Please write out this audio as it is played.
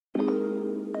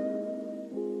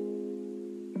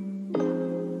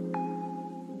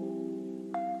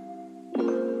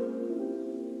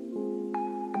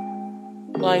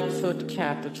Lightfoot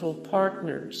Capital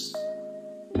Partners,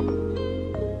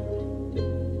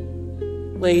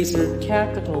 Laser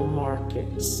Capital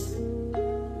Markets,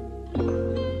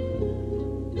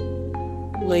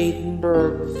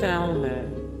 Ladenburg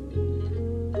Thalmann,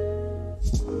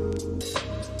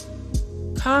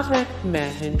 Kotak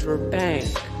Mahindra Bank,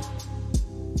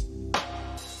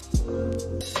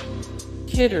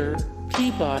 Kidder,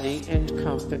 Peabody and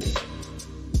Company,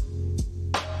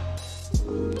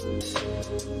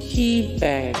 Key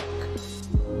Bank,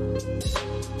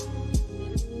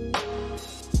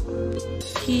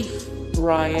 Keefe,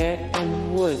 Bryan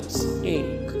and Woods,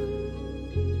 Inc.,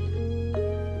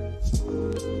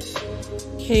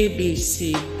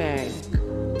 KBC Bank,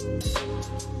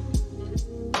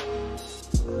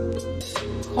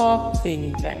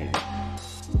 Kaufing Bank,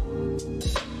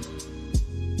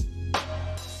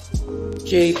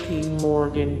 JP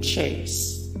Morgan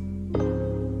Chase,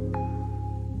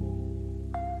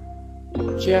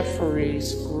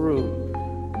 Jefferies Group,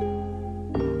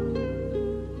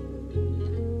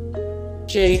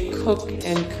 J. Cook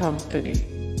and Company,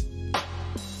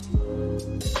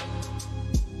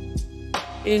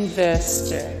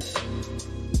 Investec,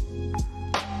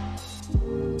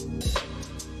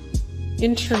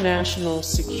 International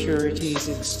Securities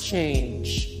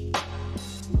Exchange,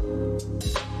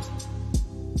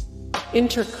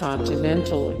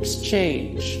 Intercontinental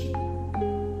Exchange,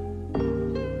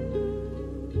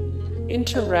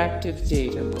 Interactive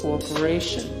Data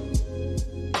Corporation,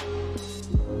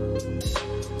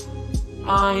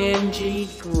 ING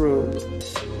Group,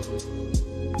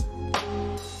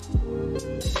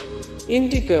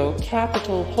 Indigo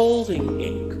Capital Holding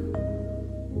Inc.,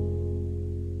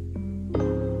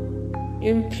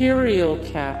 Imperial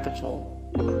Capital,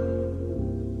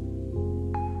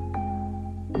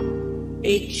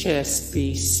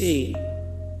 HSBC,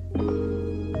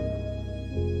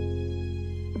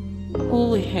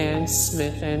 Houlihan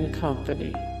Smith and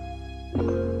Company,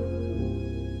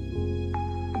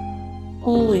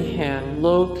 Houlihan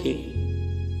Lokey,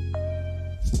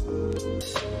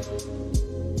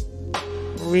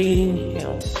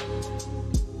 Greenhill,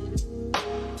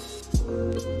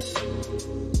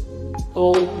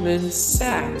 Goldman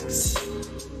Sachs,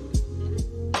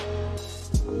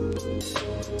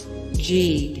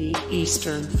 GD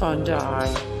Eastern Fundi,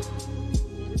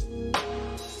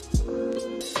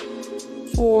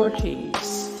 Forties,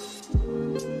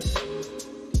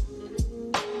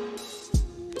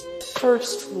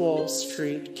 First Wall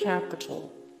Street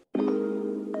Capital,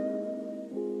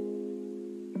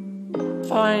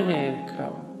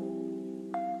 Financo,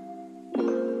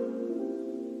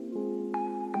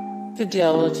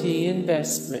 Fidelity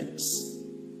Investments,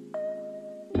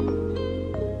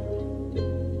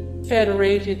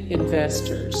 Federated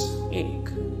Investors, Inc.,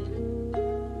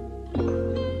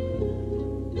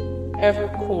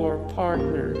 Evercore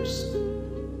Partners,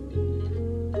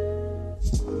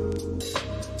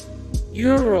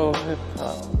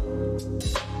 Eurohippo,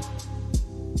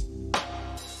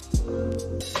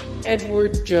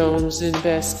 Edward Jones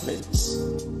Investments,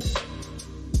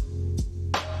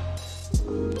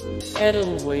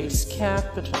 Edelweiss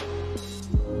Capital,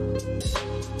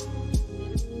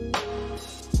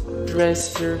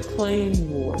 Dresdner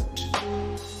Kleinwort,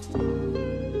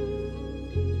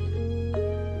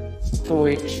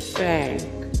 Deutsche Bank,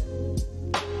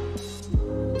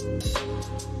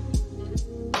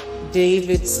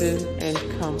 Davidson and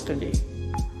Company,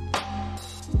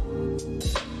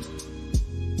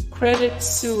 Credit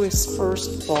Suisse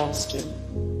First Boston,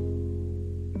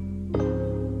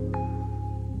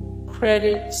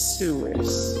 Credit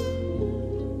Suisse,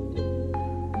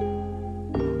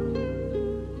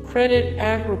 Credit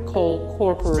Agricole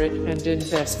Corporate and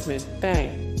Investment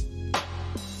Bank,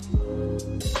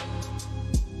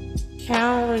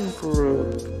 Cowen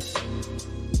Group,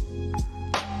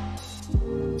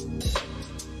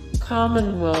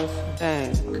 Commonwealth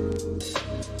Bank,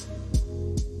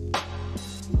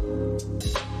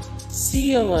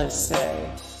 CLSA,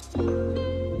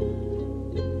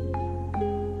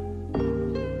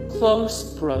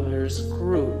 Close Brothers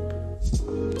Group,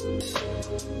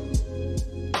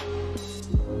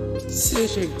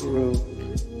 Citigroup,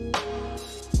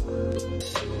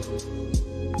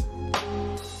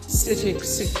 Citic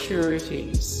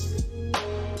Securities,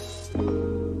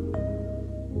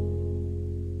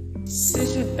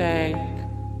 Citibank,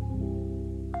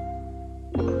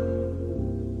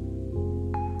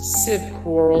 Civ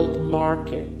World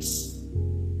Markets,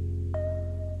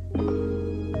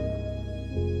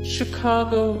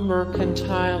 Chicago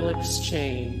Mercantile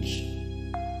Exchange,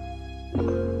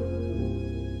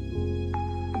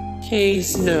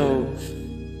 Cazenove,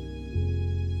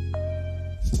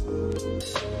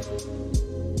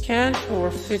 Cantor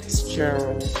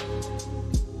Fitzgerald,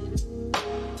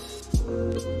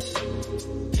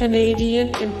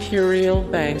 Canadian Imperial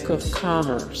Bank of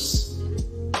Commerce,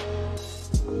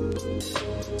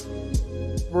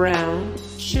 Brown,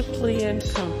 Shipley and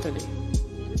Company,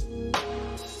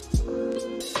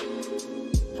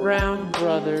 Brown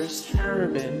Brothers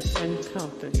Harriman and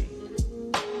Company,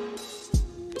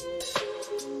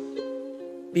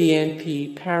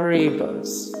 BNP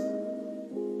Paribas,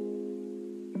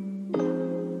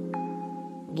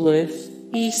 Blythe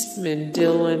Eastman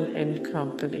Dillon and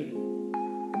Company,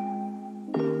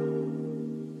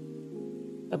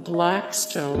 the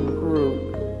Blackstone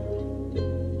Group,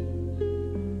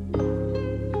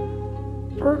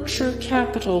 Berkshire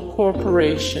Capital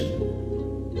Corporation,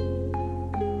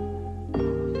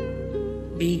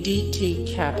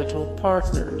 BDT Capital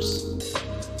Partners,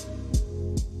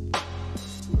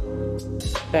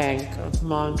 Bank of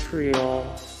Montreal,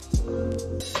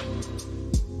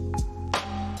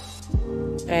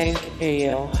 Bank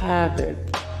A.L. Habib,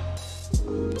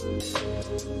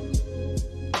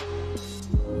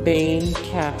 Bain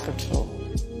Capital,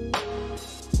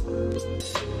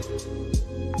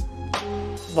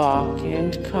 Bach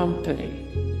and Company,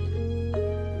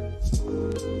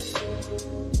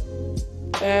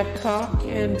 Babcock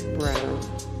and Brown,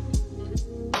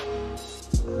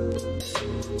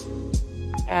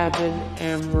 Abbott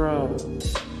Amro,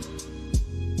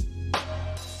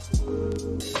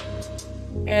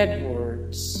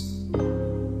 Edwards.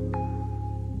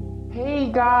 Hey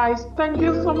guys, thank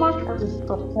you so much for the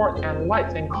support and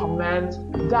likes and comments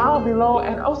down below,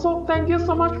 and also thank you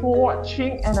so much for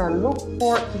watching, and I look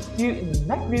forward to see you in the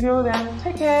next video. Then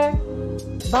take care,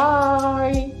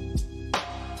 bye.